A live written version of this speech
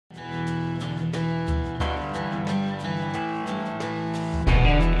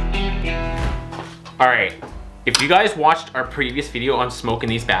All right, if you guys watched our previous video on smoking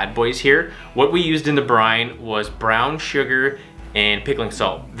these bad boys here, what we used in the brine was brown sugar and pickling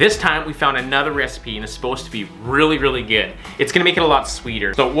salt. This time we found another recipe and it's supposed to be really, really good. It's gonna make it a lot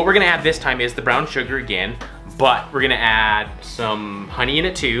sweeter. So what we're gonna add this time is the brown sugar again, but we're gonna add some honey in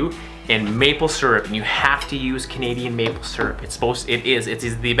it too, and maple syrup, and you have to use Canadian maple syrup. It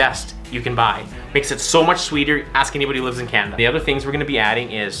is the best you can buy. Makes it so much sweeter. Ask anybody who lives in Canada. The other things we're gonna be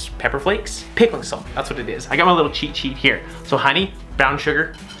adding is pepper flakes, pickling salt, that's what it is. I got my little cheat sheet here. So honey, brown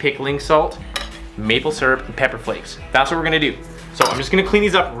sugar, pickling salt, maple syrup, and pepper flakes. That's what we're gonna do. So I'm just gonna clean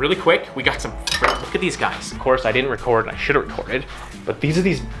these up really quick. We got some, look at these guys. Of course, I didn't record, I should have recorded, but these are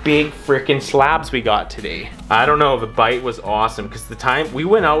these big freaking slabs we got today. I don't know, the bite was awesome because the time we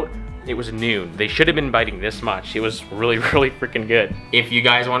went out, it was noon. They should have been biting this much. It was really, really freaking good. If you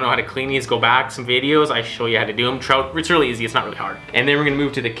guys wanna know how to clean these, go back some videos. I show you how to do them. Trout, it's really easy, it's not really hard. And then we're gonna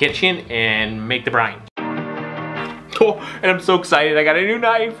move to the kitchen and make the brine. Oh, and I'm so excited, I got a new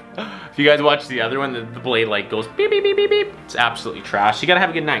knife. If you guys watch the other one, the blade like goes beep, beep, beep, beep, beep. It's absolutely trash. You gotta have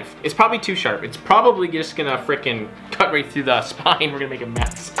a good knife. It's probably too sharp. It's probably just gonna freaking cut right through the spine. We're gonna make a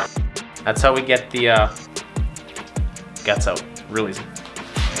mess. That's how we get the guts out, real easy.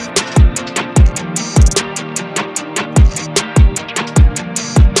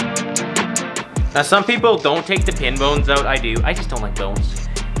 Now some people don't take the pin bones out, I do. I just don't like bones.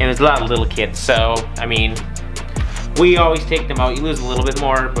 And there's a lot of little kids, so, I mean, we always take them out. You lose a little bit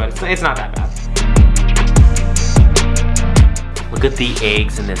more, but it's not that bad. Look at the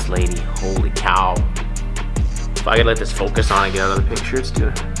eggs in this lady, holy cow. If I could let this focus on and get out of the picture, it's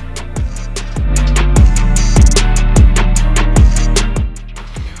doing it.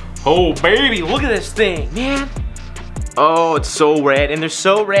 Oh baby, look at this thing, man. Oh, it's so red, and they're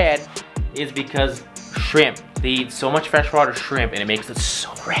so red is because shrimp. They eat so much freshwater shrimp and it makes it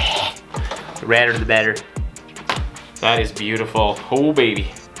so red. The redder the better. That is beautiful. Oh baby.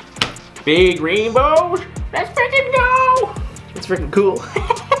 Big rainbows. Let's freaking go. It's freaking cool.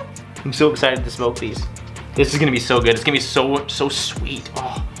 I'm so excited to smoke these. This is gonna be so good. It's gonna be so sweet.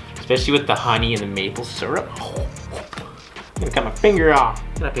 Oh, especially with the honey and the maple syrup. Oh, I'm gonna cut my finger off.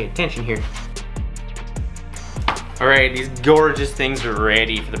 Gotta pay attention here. All right, these gorgeous things are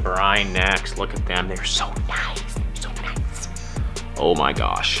ready for the brine next. Look at them, they're so nice, so nice. Oh my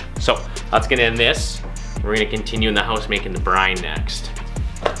gosh. So that's gonna end this. We're gonna continue in the house making the brine next.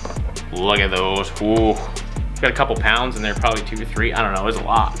 Look at those, ooh. Got a couple pounds in there, probably 2 or 3, I don't know, there's a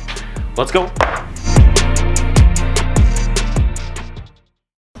lot. Let's go.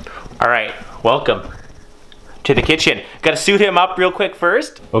 All right, welcome to the kitchen. Gotta suit him up real quick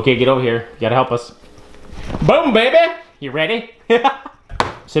first. Okay, get over here, you gotta help us. Boom, baby! You ready?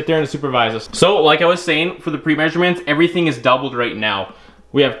 Sit there and supervise us. So, like I was saying, for the pre-measurements, everything is doubled right now.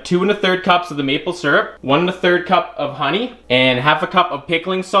 We have 2 1/3 cups of the maple syrup, 1 1/3 cup of honey, and 1/2 cup of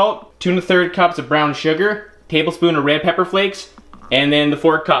pickling salt, 2 1/3 cups of brown sugar, tablespoon of red pepper flakes, and then the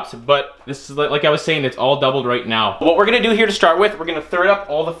 4 cups. But this is, like I was saying, it's all doubled right now. What we're gonna do here to start with, we're gonna third up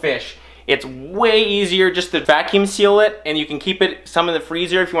all the fish. It's way easier just to vacuum seal it, and you can keep it some in the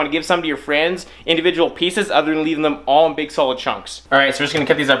freezer if you want to give some to your friends, individual pieces, other than leaving them all in big solid chunks. All right, so we're just gonna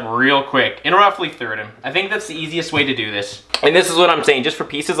cut these up real quick and roughly third them. I think that's the easiest way to do this. And this is what I'm saying, just for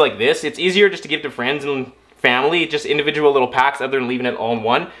pieces like this, it's easier just to give to friends and family, just individual little packs other than leaving it all in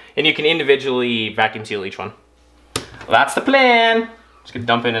one, and you can individually vacuum seal each one. Well, that's the plan. Just gonna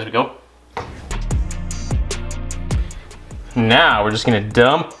dump in as we go. Now we're just gonna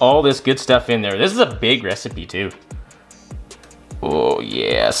dump all this good stuff in there. This is a big recipe too. Oh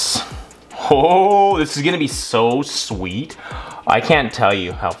yes. Oh, this is gonna be so sweet. I can't tell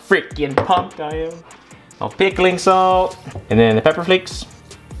you how freaking pumped I am. Oh, pickling salt, and then the pepper flakes.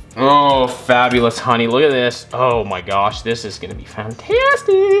 Oh, fabulous honey, look at this. Oh my gosh, this is gonna be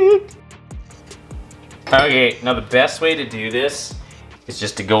fantastic. Okay, now the best way to do this is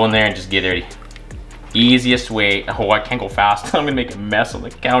just to go in there and just get ready. Easiest way. Oh, I can't go fast. I'm gonna make a mess on the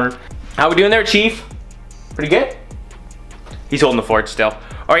counter. How we doing there, Chief? Pretty good? He's holding the fort still.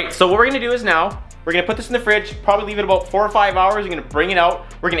 All right, so what we're gonna do is now, we're gonna put this in the fridge, probably leave it about 4 or 5 hours. We're gonna bring it out.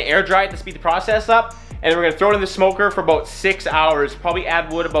 We're gonna air dry it to speed the process up. And then we're gonna throw it in the smoker for about 6 hours. Probably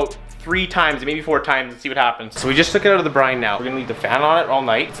add wood about 3 times, maybe 4 times, and see what happens. So we just took it out of the brine now. We're gonna leave the fan on it all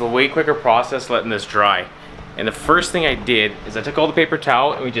night. It's a way quicker process letting this dry. And the first thing I did is I took all the paper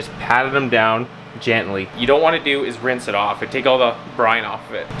towel and we just patted them down gently. You don't want to do is rinse it off and take all the brine off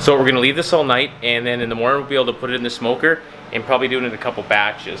of it. So we're gonna leave this all night, and then in the morning we'll be able to put it in the smoker and probably do it in a couple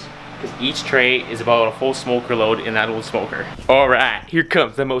batches, because each tray is about a full smoker load in that old smoker. All right, here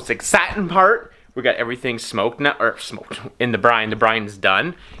comes the most exciting part. we got everything smoked now, or smoked in the brine. The brine's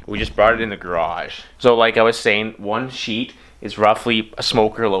done. We just brought it in the garage. So like I was saying, one sheet is roughly a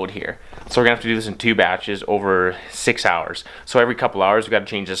smoker load here. So we're gonna have to do this in 2 batches over 6 hours. So every couple hours, we gotta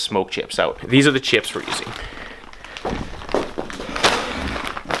change the smoke chips out. These are the chips we're using.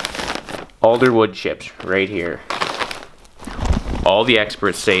 Alderwood chips right here. All the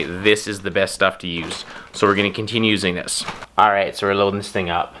experts say this is the best stuff to use. So we're gonna continue using this. All right, so we're loading this thing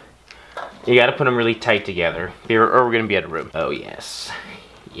up. You gotta put them really tight together, or we're gonna be out of room. Oh yes,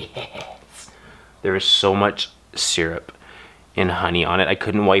 yes. There is so much syrup and honey on it. I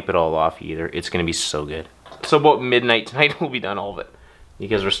couldn't wipe it all off either. It's gonna be so good. So about midnight tonight, we'll be done all of it.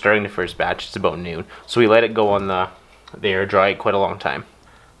 Because we're starting the first batch, it's about noon. So we let it go on the air dry quite a long time.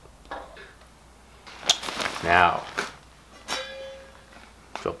 Now,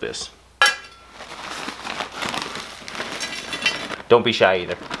 fill this. Don't be shy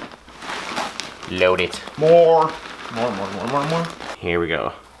either. Load it. More. Here we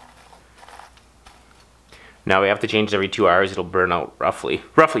go. Now we have to change it every 2 hours. It'll burn out roughly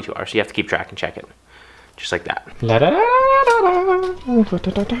 2 hours. So you have to keep track and check it. Just like that.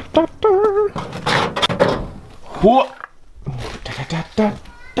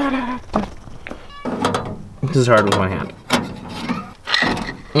 This is hard with my hand.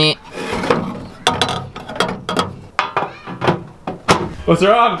 What's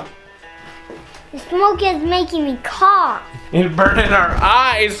wrong? The smoke is making me cough. It burned in our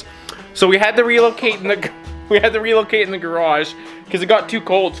eyes. So we had to relocate in the garage because it got too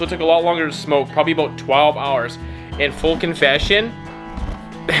cold, so it took a lot longer to smoke, probably about 12 hours. And full confession,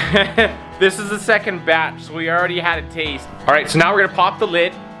 this is the second batch, so we already had a taste. All right, so now we're gonna pop the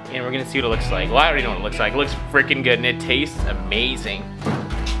lid and we're gonna see what it looks like. Well, I already know what it looks like. It looks freaking good and it tastes amazing.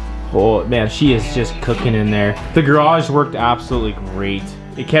 Oh man, she is just cooking in there. The garage worked absolutely great.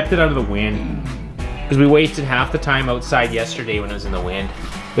 It kept it out of the wind because we wasted half the time outside yesterday when it was in the wind.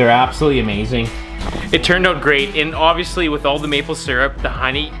 They're absolutely amazing. It turned out great, and obviously with all the maple syrup, the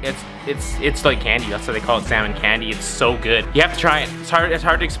honey, it's like candy. That's why they call it salmon candy. It's so good. You have to try it. It's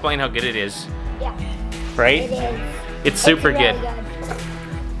hard to explain how good it is. Yeah. Right? It is. It's super really good.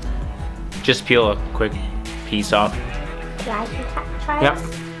 Just peel a quick piece off. Try it. Yep.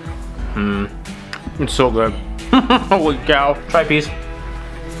 It's so good. Holy cow. Try a piece.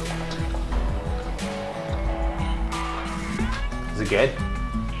 Is it good?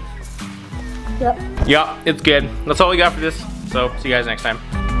 Yep. Yeah, it's good. That's all we got for this. So, see you guys next time.